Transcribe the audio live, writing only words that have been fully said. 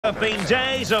have been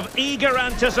days of eager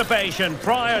anticipation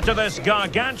prior to this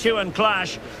gargantuan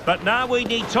clash, but now we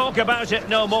need talk about it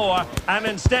no more and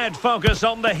instead focus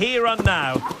on the here and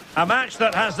now. A match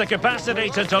that has the capacity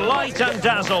to delight and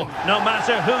dazzle no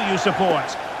matter who you support.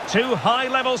 Two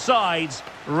high-level sides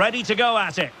ready to go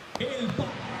at it.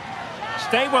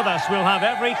 Stay with us, we'll have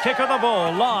every kick of the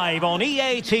ball live on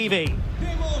EA TV.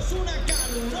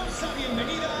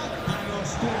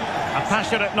 A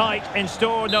passionate night in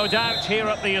store, no doubt, here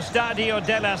at the Estadio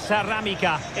de la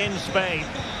Cerámica in Spain.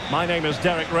 My name is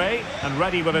Derek Ray, and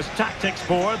ready with his tactics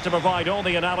board to provide all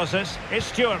the analysis is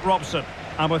Stuart Robson.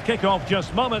 And with kick-off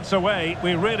just moments away,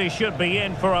 we really should be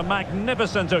in for a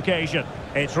magnificent occasion.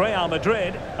 It's Real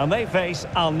Madrid, and they face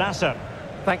Al-Nassr.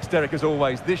 Thanks, Derek, as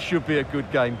always. This should be a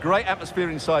good game. Great atmosphere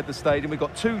inside the stadium. We've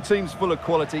got two teams full of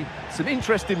quality, some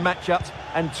interesting matchups,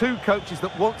 and two coaches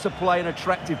that want to play an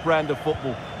attractive brand of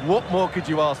football. What more could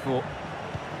you ask for?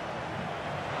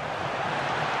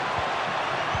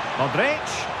 Madrid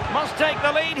must take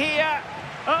the lead here.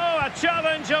 Oh, a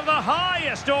challenge of the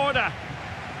highest order.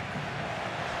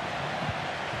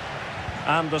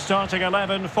 And the starting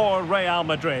 11 for Real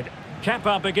Madrid.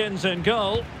 Kepa begins in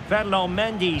goal. Ferland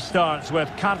Mendy starts with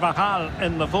Carvajal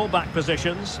in the fullback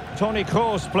positions. Toni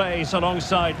Kroos plays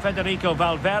alongside Federico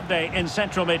Valverde in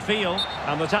central midfield.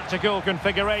 And the tactical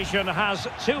configuration has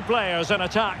two players in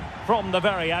attack from the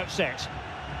very outset.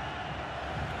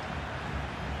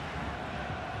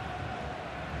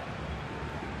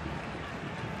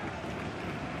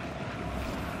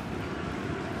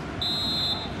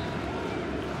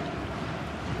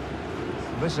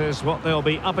 This is what they'll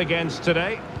be up against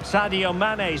today. Sadio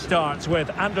Mane starts with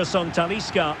Anderson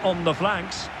Talisca on the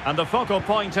flanks. And the focal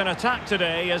point in attack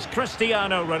today is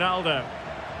Cristiano Ronaldo.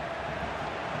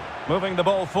 Moving the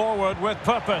ball forward with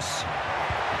purpose.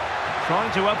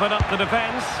 Trying to open up the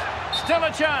defence. Still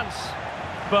a chance.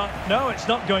 But no, it's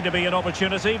not going to be an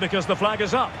opportunity because the flag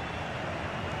is up.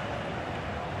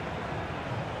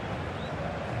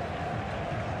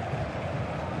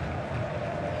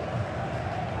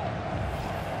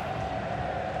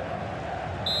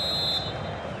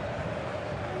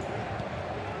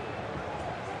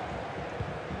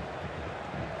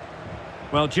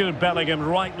 Well, Jude Bellingham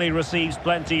rightly receives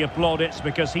plenty of plaudits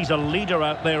because he's a leader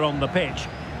out there on the pitch.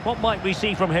 What might we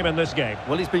see from him in this game?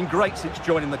 Well, he's been great since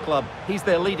joining the club. He's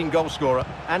their leading goal scorer,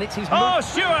 and it's his... Oh,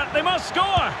 Stuart, they must score!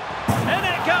 In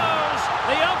it goes!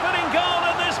 The opening goal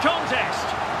in this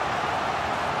contest!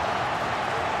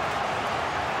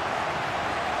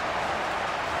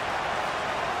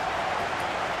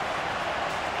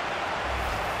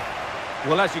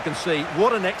 Well, as you can see,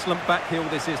 what an excellent back heel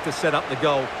this is to set up the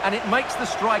goal. And it makes the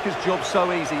striker's job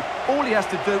so easy. All he has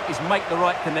to do is make the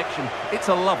right connection. It's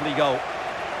a lovely goal.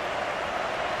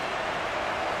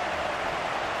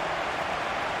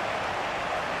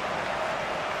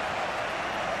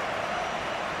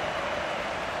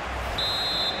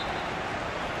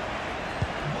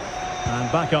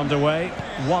 And back underway,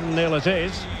 1-0 it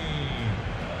is.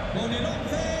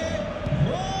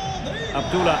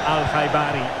 Abdullah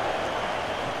Al-Khaibari.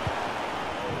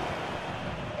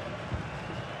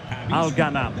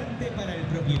 Al-Ghanam.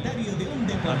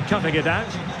 And cutting it out.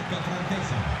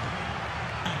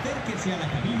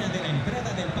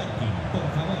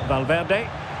 Valverde.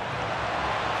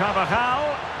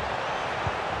 Carvajal.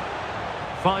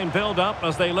 Fine build-up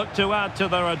as they look to add to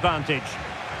their advantage.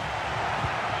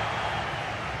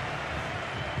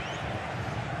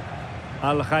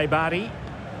 Al-Khaibari.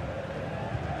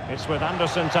 It's with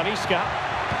Anderson Talisca.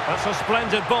 That's a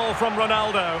splendid ball from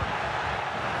Ronaldo.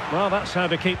 Well, that's how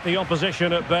to keep the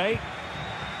opposition at bay.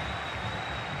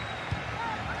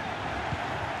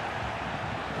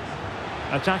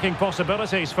 Attacking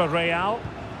possibilities for Real.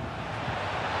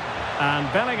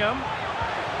 And Bellingham.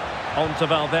 On to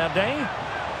Valverde.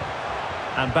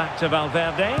 And back to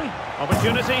Valverde.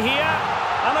 Opportunity here.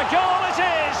 And a goal it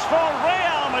is for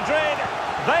Real Madrid.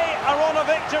 They are on a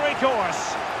victory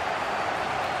course.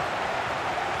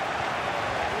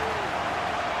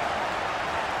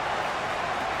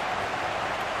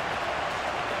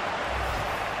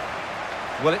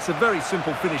 Well, it's a very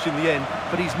simple finish in the end,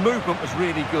 but his movement was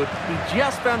really good. He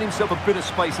just found himself a bit of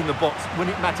space in the box when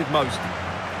it mattered most.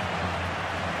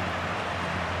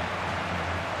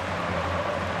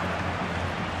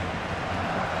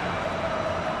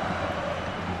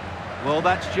 Well,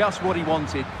 that's just what he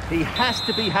wanted. He has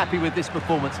to be happy with this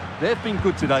performance. They've been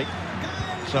good today.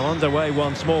 So underway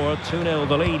once more, 2-0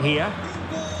 the lead here.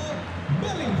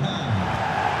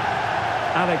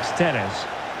 Alex Telles.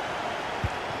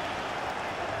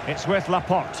 It's with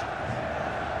Laporte.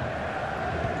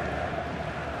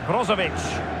 Brozovic.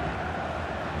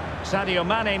 Sadio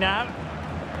Mane now.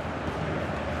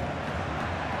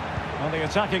 Well, the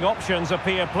attacking options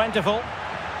appear plentiful.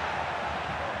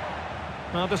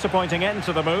 Well, disappointing end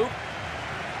to the move.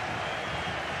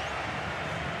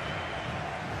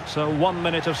 So 1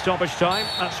 minute of stoppage time,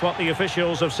 that's what the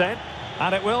officials have said.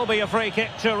 And it will be a free kick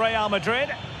to Real Madrid.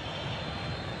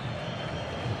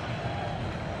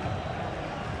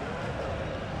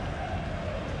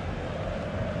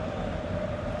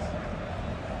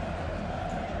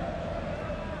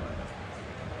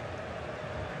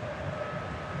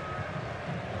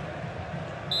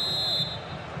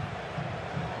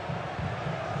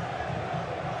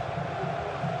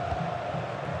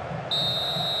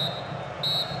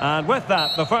 And with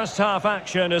that, the first half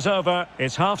action is over.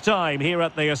 It's half-time here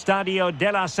at the Estadio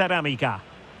de la Ceramica.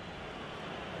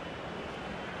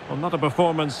 Well, not a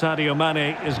performance Sadio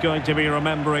Mane is going to be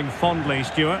remembering fondly,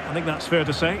 Stuart. I think that's fair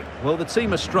to say. Well, the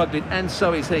team are struggling, and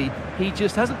so is he. He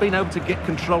just hasn't been able to get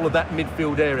control of that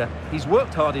midfield area. He's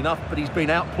worked hard enough, but he's been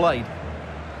outplayed.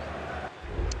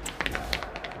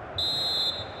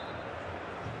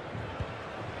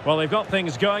 Well, they've got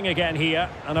things going again here,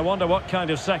 and I wonder what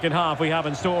kind of second half we have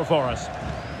in store for us.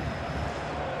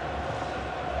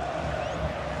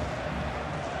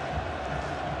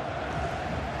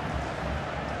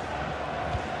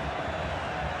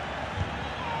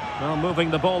 Well, moving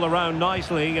the ball around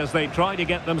nicely as they try to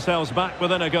get themselves back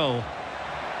within a goal.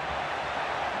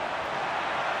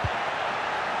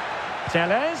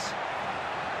 Tellez.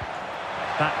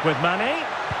 Back with Mane.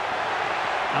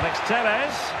 Alex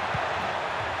Tellez.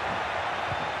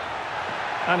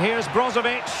 And here's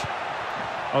Brozovic.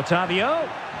 Otavio.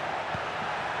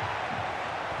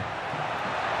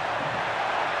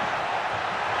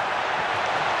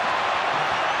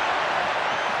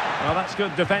 Well, that's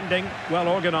good defending. Well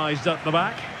organised at the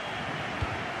back.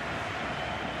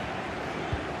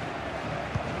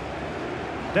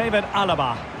 David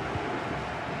Alaba.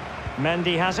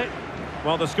 Mendy has it.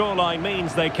 Well, the scoreline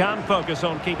means they can focus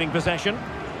on keeping possession.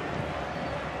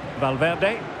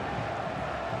 Valverde.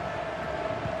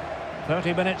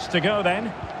 30 minutes to go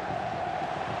then.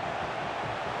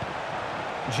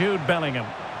 Jude Bellingham.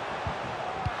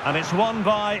 And it's won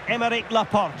by Aymeric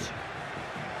Laporte.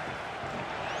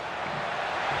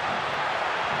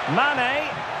 Mane.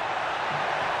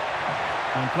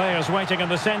 And players waiting in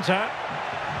the centre.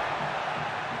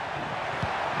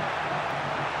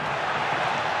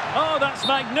 Oh, that's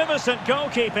magnificent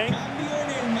goalkeeping.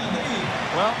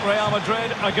 Well, Real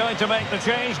Madrid are going to make the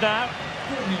change now.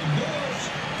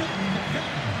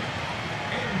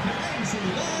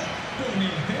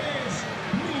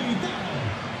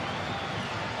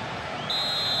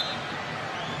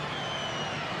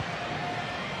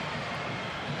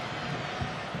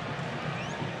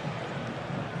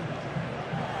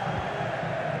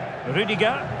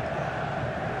 Rudiger.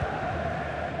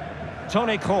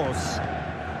 Toni Kroos.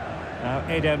 Now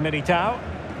Eder Militao.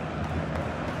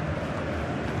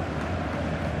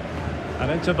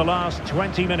 And into the last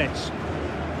 20 minutes.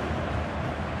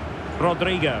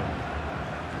 Rodrigo.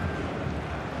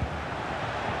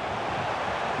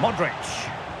 Modric.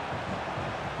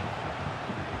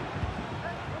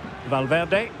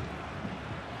 Valverde.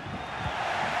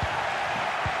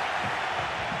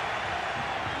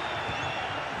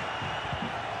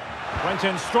 Went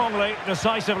in strongly,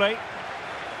 decisively.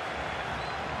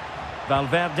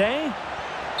 Valverde.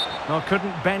 Well,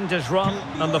 couldn't bend his run,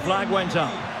 and the flag went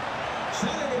up.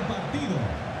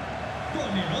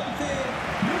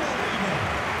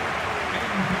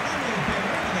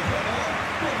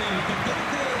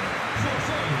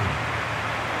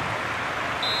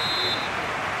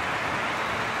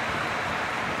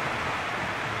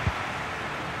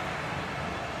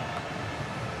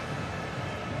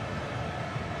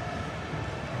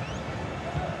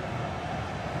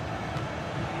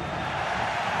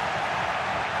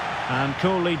 And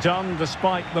coolly done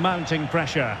despite the mounting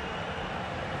pressure.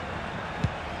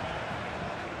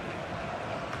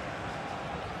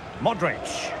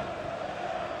 Modric.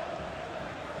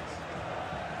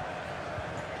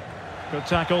 Good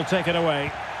tackle taken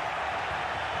away.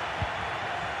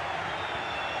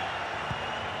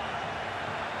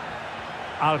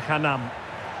 Al-Khanam.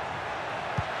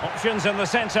 Options in the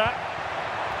centre.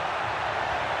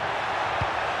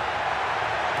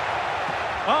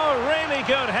 Oh, really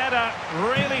good header,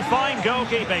 really fine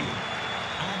goalkeeping.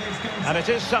 And it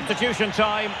is substitution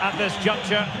time at this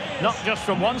juncture, not just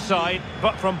from one side,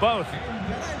 but from both.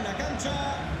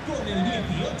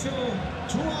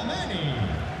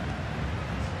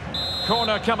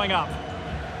 Corner coming up.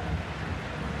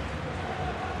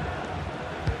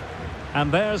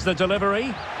 And there's the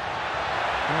delivery.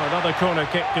 Oh, another corner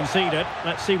kick conceded.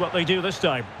 Let's see what they do this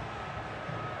time.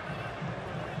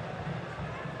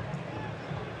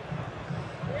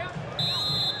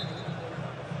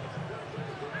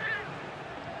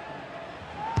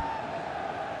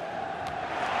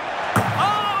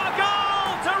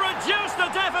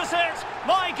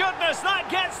 My goodness, that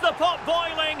gets the pot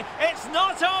boiling. It's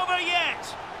not over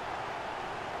yet.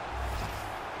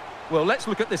 Well, let's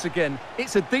look at this again.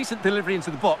 It's a decent delivery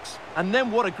into the box, and then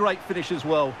what a great finish as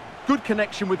well. Good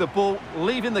connection with the ball,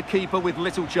 leaving the keeper with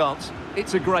little chance.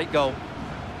 It's a great goal.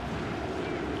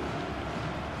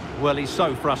 Well, he's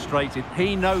so frustrated.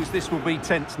 He knows this will be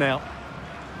tense now.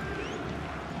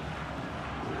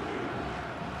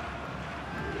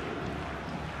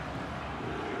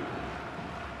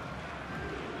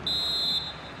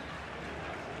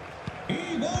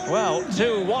 Well,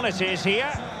 2-1 it is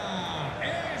here.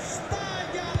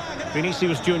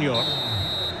 Vinicius Junior.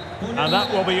 And that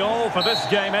will be all for this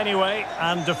game anyway.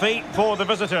 And defeat for the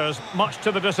visitors, much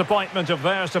to the disappointment of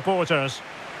their supporters.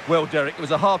 Well, Derek, it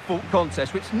was a hard-fought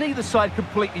contest, which neither side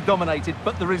completely dominated,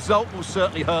 but the result will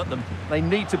certainly hurt them. They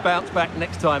need to bounce back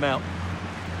next time out.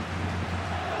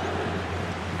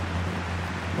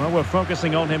 Well, we're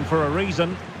focusing on him for a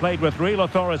reason. Played with real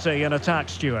authority in attack,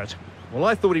 Stuart. Well,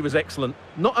 I thought he was excellent.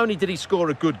 Not only did he score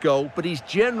a good goal, but his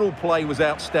general play was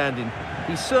outstanding.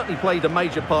 He certainly played a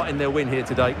major part in their win here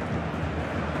today.